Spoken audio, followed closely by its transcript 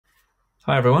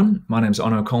Hi everyone, my name is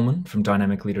Onno Coleman from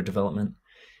Dynamic Leader Development,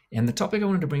 and the topic I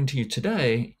wanted to bring to you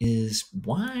today is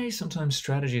why sometimes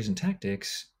strategies and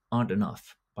tactics aren't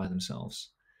enough by themselves.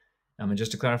 And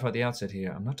just to clarify at the outset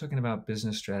here, I'm not talking about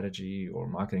business strategy or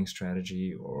marketing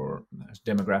strategy or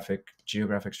demographic,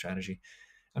 geographic strategy.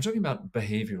 I'm talking about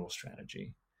behavioral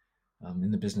strategy.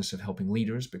 In the business of helping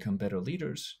leaders become better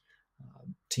leaders,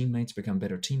 teammates become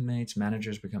better teammates,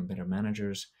 managers become better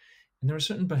managers. And there are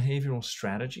certain behavioral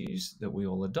strategies that we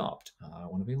all adopt. I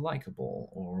want to be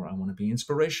likable, or I want to be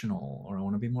inspirational, or I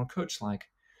want to be more coach like.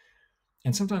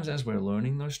 And sometimes, as we're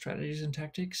learning those strategies and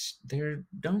tactics, they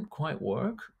don't quite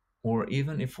work, or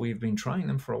even if we've been trying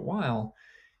them for a while,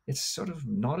 it's sort of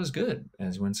not as good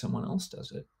as when someone else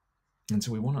does it. And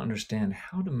so we want to understand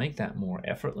how to make that more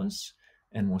effortless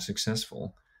and more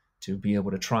successful to be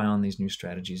able to try on these new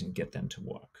strategies and get them to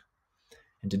work.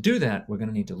 And to do that, we're going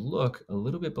to need to look a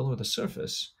little bit below the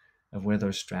surface of where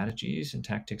those strategies and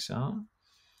tactics are.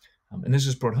 And this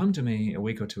was brought home to me a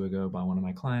week or two ago by one of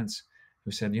my clients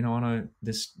who said, Anna,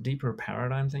 this deeper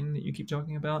paradigm thing that you keep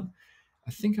talking about,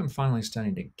 I think I'm finally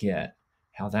starting to get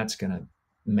how that's going to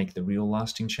make the real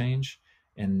lasting change.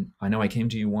 And I know I came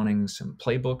to you wanting some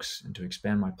playbooks and to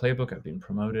expand my playbook. I've been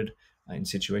promoted in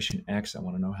situation X. I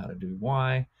want to know how to do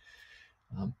Y.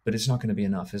 But it's not going to be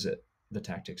enough, is it? The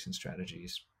tactics and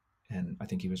strategies. And I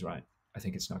think he was right. I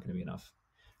think it's not going to be enough.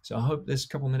 So I hope this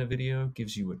couple-minute video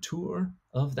gives you a tour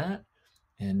of that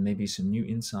and maybe some new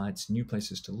insights, new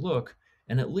places to look,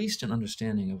 and at least an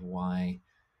understanding of why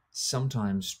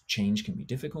sometimes change can be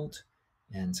difficult.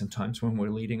 And sometimes when we're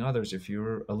leading others, if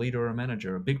you're a leader or a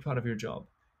manager, a big part of your job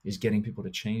is getting people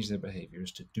to change their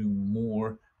behaviors, to do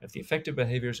more of the effective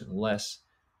behaviors and less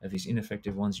of these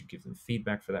ineffective ones. You give them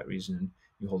feedback for that reason.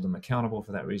 You hold them accountable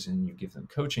for that reason. You give them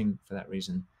coaching for that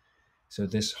reason. So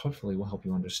this hopefully will help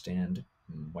you understand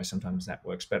why sometimes that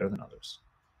works better than others.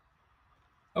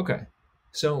 Okay,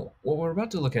 so what we're about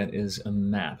to look at is a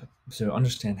map to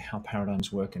understand how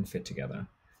paradigms work and fit together.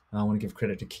 I want to give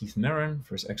credit to Keith Merron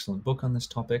for his excellent book on this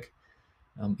topic.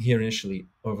 He initially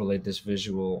overlaid this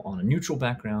visual on a neutral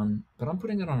background, but I'm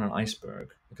putting it on an iceberg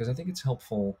because I think it's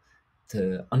helpful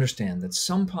to understand that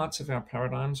some parts of our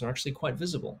paradigms are actually quite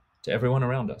visible to everyone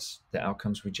around us. The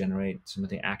outcomes we generate, some of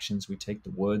the actions we take,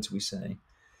 the words we say.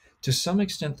 To some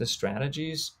extent, the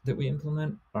strategies that we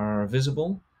implement are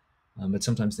visible, but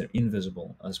sometimes they're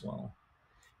invisible as well.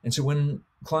 And so when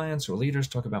clients or leaders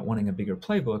talk about wanting a bigger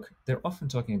playbook, they're often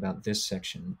talking about this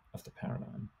section of the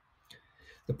paradigm.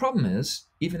 The problem is,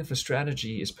 even if a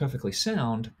strategy is perfectly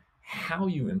sound, how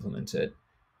you implement it,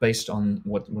 based on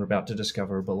what we're about to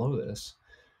discover below this,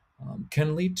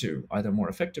 can lead to either more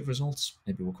effective results,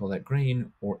 maybe we'll call that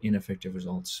green, or ineffective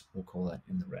results, we'll call that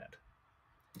in the red.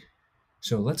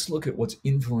 So let's look at what's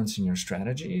influencing your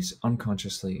strategies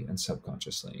unconsciously and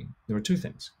subconsciously. There are two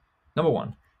things. Number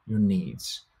one, your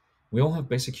needs. We all have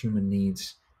basic human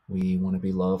needs. We want to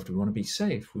be loved. We want to be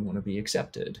safe. We want to be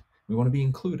accepted. We want to be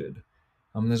included.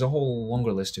 There's a whole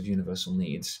longer list of universal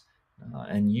needs.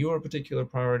 And your particular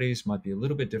priorities might be a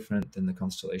little bit different than the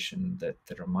constellation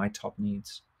that are my top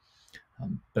needs.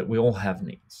 But we all have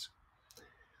needs.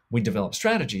 We develop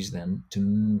strategies then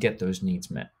to get those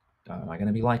needs met. Am I going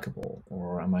to be likable,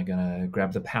 or am I going to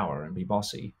grab the power and be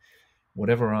bossy?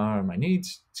 Whatever are my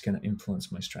needs, it's going to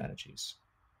influence my strategies.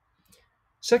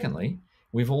 Secondly,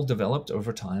 we've all developed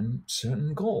over time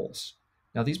certain goals.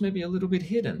 Now, these may be a little bit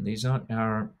hidden. These aren't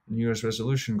our New Year's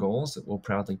resolution goals that we'll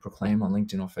proudly proclaim on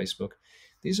LinkedIn or Facebook.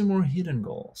 These are more hidden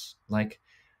goals, like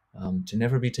to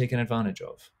never be taken advantage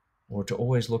of, or to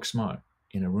always look smart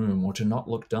in a room, or to not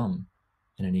look dumb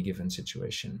in any given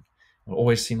situation, or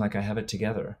always seem like I have it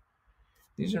together.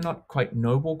 These are not quite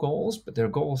noble goals, but they're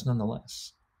goals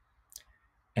nonetheless.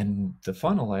 And the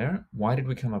final layer, why did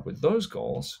we come up with those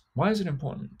goals? Why is it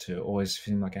important to always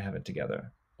feel like I have it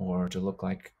together, or to look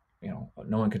like, no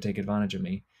one could take advantage of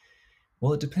me?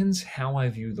 Well, it depends how I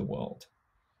view the world.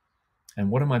 And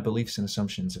what are my beliefs and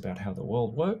assumptions about how the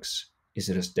world works? Is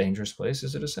it a dangerous place?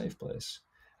 Is it a safe place?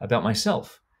 About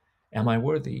myself. Am I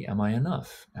worthy? Am I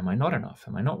enough? Am I not enough?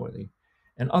 Am I not worthy?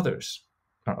 And others.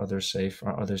 Are others safe?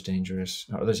 Are others dangerous?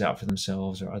 Are others out for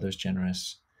themselves? Are others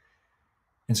generous?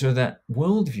 And so that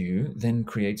worldview then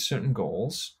creates certain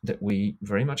goals that we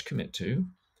very much commit to,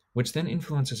 which then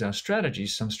influences our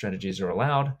strategies. Some strategies are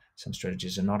allowed, some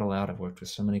strategies are not allowed. I've worked with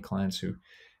so many clients who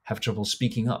have trouble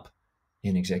speaking up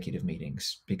in executive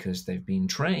meetings because they've been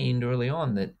trained early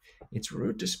on that it's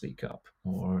rude to speak up,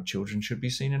 or children should be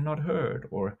seen and not heard,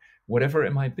 or whatever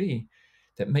it might be,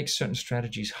 that makes certain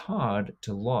strategies hard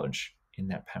to lodge in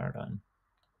that paradigm.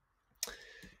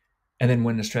 And then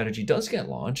when the strategy does get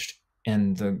launched,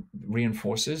 and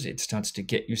it starts to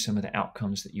get you some of the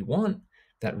outcomes that you want.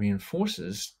 That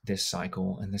reinforces this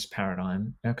cycle and this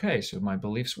paradigm. Okay, so my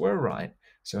beliefs were right.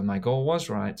 So my goal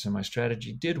was right. So my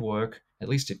strategy did work. At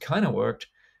least it kind of worked.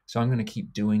 So I'm going to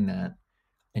keep doing that.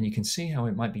 And you can see how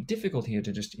it might be difficult here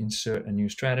to just insert a new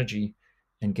strategy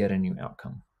and get a new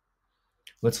outcome.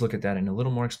 Let's look at that in a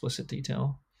little more explicit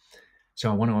detail.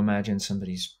 So I want to imagine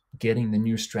somebody's getting the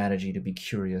new strategy to be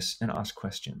curious and ask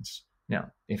questions.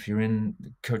 Now, if you're in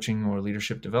coaching or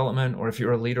leadership development, or if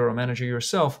you're a leader or manager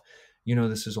yourself, you know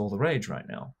this is all the rage right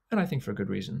now. And I think for a good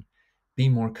reason. Be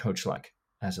more coach-like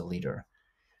as a leader.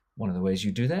 One of the ways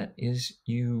you do that is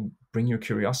you bring your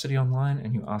curiosity online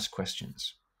and you ask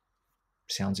questions.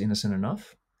 Sounds innocent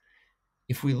enough.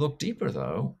 If we look deeper,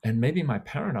 though, and maybe my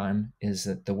paradigm is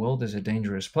that the world is a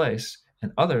dangerous place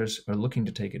and others are looking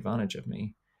to take advantage of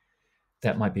me,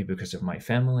 that might be because of my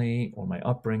family or my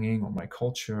upbringing or my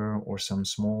culture or some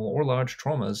small or large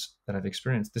traumas that I've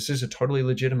experienced. This is a totally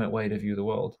legitimate way to view the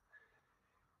world.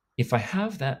 If I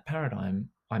have that paradigm,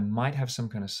 I might have some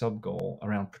kind of sub-goal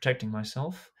around protecting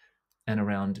myself and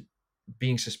around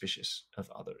being suspicious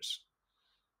of others.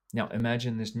 Now,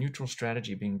 imagine this neutral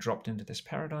strategy being dropped into this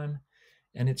paradigm,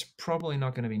 and it's probably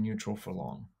not going to be neutral for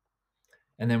long.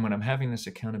 And then when I'm having this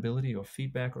accountability or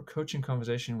feedback or coaching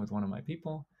conversation with one of my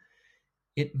people,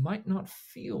 it might not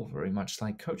feel very much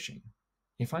like coaching.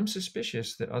 If I'm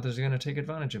suspicious that others are going to take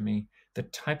advantage of me, the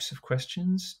types of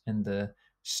questions and the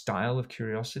style of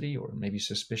curiosity or maybe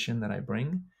suspicion that I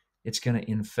bring, it's going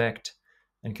to infect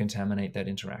and contaminate that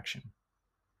interaction.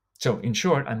 So in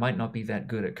short, I might not be that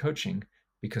good at coaching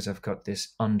because I've got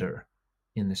this under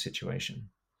in the situation.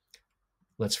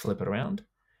 Let's flip it around.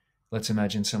 Let's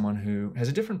imagine someone who has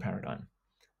a different paradigm.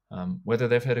 Whether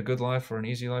they've had a good life or an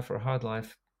easy life or a hard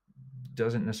life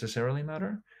doesn't necessarily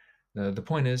matter. The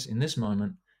point is, in this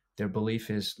moment, their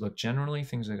belief is, look, generally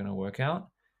things are going to work out.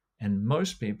 And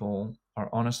most people are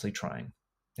honestly trying.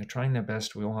 They're trying their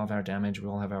best. We all have our damage. We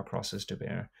all have our crosses to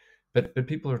bear. But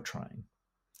people are trying.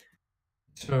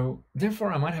 So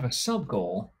therefore, I might have a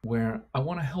sub-goal where I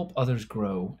want to help others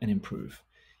grow and improve.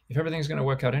 If everything's going to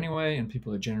work out anyway and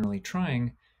people are generally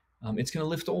trying, it's going to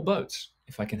lift all boats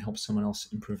if I can help someone else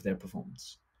improve their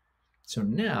performance. So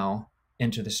now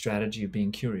enter the strategy of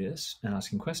being curious and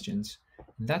asking questions.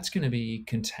 And that's going to be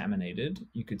contaminated,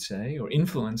 you could say, or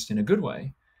influenced in a good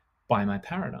way by my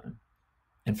paradigm.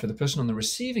 And for the person on the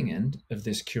receiving end of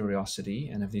this curiosity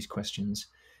and of these questions,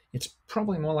 it's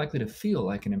probably more likely to feel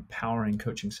like an empowering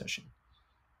coaching session.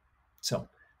 So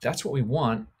that's what we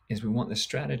want, is we want the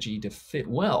strategy to fit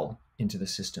well into the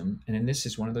system. And this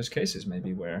is one of those cases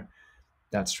maybe where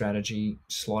that strategy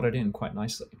slotted in quite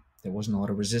nicely. There wasn't a lot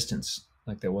of resistance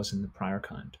like there was in the prior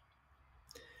kind.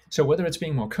 So whether it's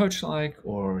being more coach-like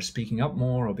or speaking up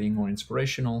more or being more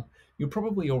inspirational, you're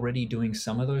probably already doing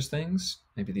some of those things.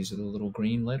 Maybe these are the little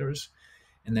green letters.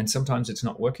 And then sometimes it's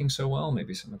not working so well.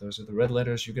 Maybe some of those are the red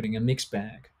letters. You're getting a mixed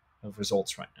bag of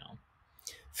results right now.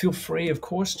 Feel free, of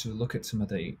course, to look at some of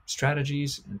the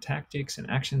strategies and tactics and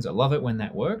actions. I love it when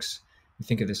that works. You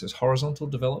think of this as horizontal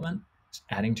development, it's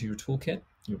adding to your toolkit,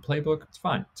 your playbook. It's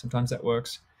fine. Sometimes that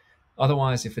works.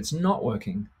 Otherwise, if it's not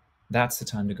working, that's the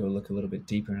time to go look a little bit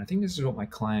deeper. And I think this is what my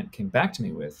client came back to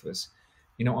me with was,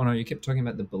 Onno, you kept talking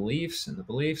about the beliefs and the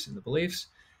beliefs and the beliefs,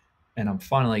 and I'm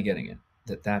finally getting it,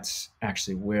 that's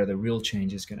actually where the real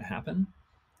change is going to happen.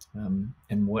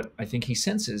 And what I think he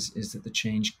senses is that the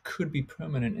change could be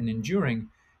permanent and enduring,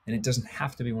 and it doesn't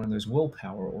have to be one of those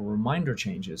willpower or reminder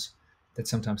changes that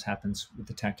sometimes happens with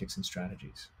the tactics and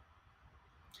strategies.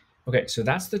 Okay, so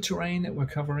that's the terrain that we're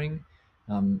covering.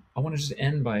 I want to just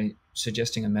end by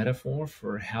suggesting a metaphor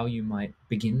for how you might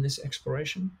begin this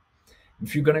exploration.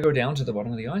 If you're going to go down to the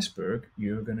bottom of the iceberg,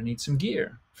 you're going to need some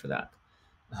gear for that.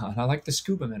 And I like the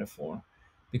scuba metaphor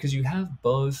because you have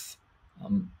both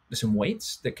some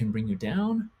weights that can bring you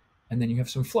down, and then you have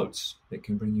some floats that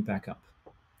can bring you back up.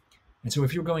 And so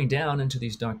if you're going down into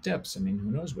these dark depths, who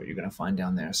knows what you're going to find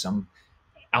down there? Some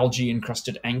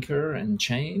algae-encrusted anchor and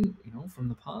chain, from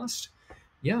the past?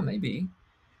 Yeah, maybe.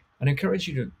 I'd encourage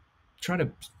you to try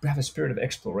to have a spirit of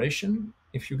exploration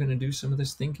if you're going to do some of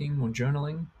this thinking or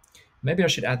journaling. Maybe I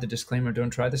should add the disclaimer,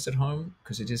 don't try this at home,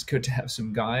 because it is good to have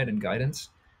some guide and guidance.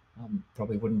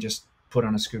 Probably wouldn't just put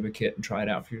on a scuba kit and try it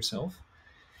out for yourself.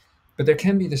 But there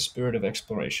can be the spirit of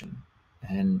exploration.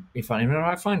 And if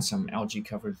I find some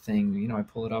algae-covered thing, I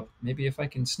pull it up. Maybe if I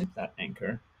can snip that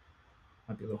anchor,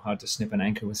 might be a little hard to snip an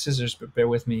anchor with scissors, but bear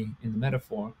with me in the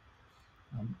metaphor.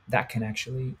 That can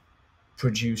actually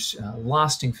produce a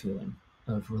lasting feeling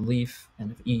of relief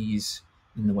and of ease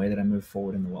in the way that I move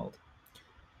forward in the world.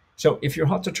 So if you're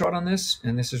hot to trot on this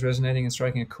and this is resonating and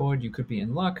striking a chord, you could be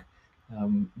in luck.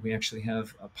 We actually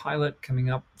have a pilot coming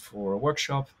up for a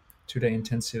workshop, 2-day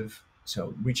intensive.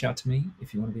 So reach out to me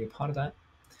if you want to be a part of that.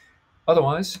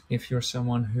 Otherwise, if you're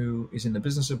someone who is in the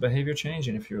business of behavior change,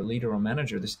 and if you're a leader or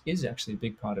manager, this is actually a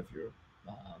big part of your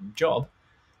job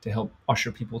to help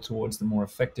usher people towards the more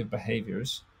effective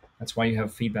behaviors. That's why you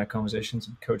have feedback conversations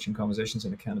and coaching conversations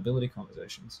and accountability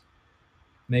conversations.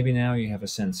 Maybe now you have a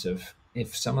sense of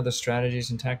if some of the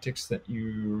strategies and tactics that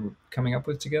you're coming up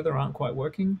with together aren't quite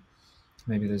working,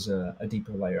 maybe there's a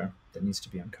deeper layer that needs to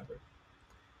be uncovered.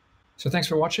 So thanks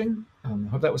for watching. I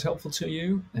hope that was helpful to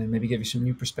you and maybe give you some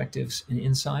new perspectives and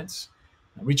insights.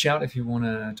 Reach out if you want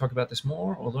to talk about this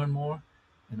more or learn more.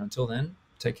 And until then,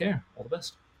 take care. All the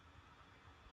best.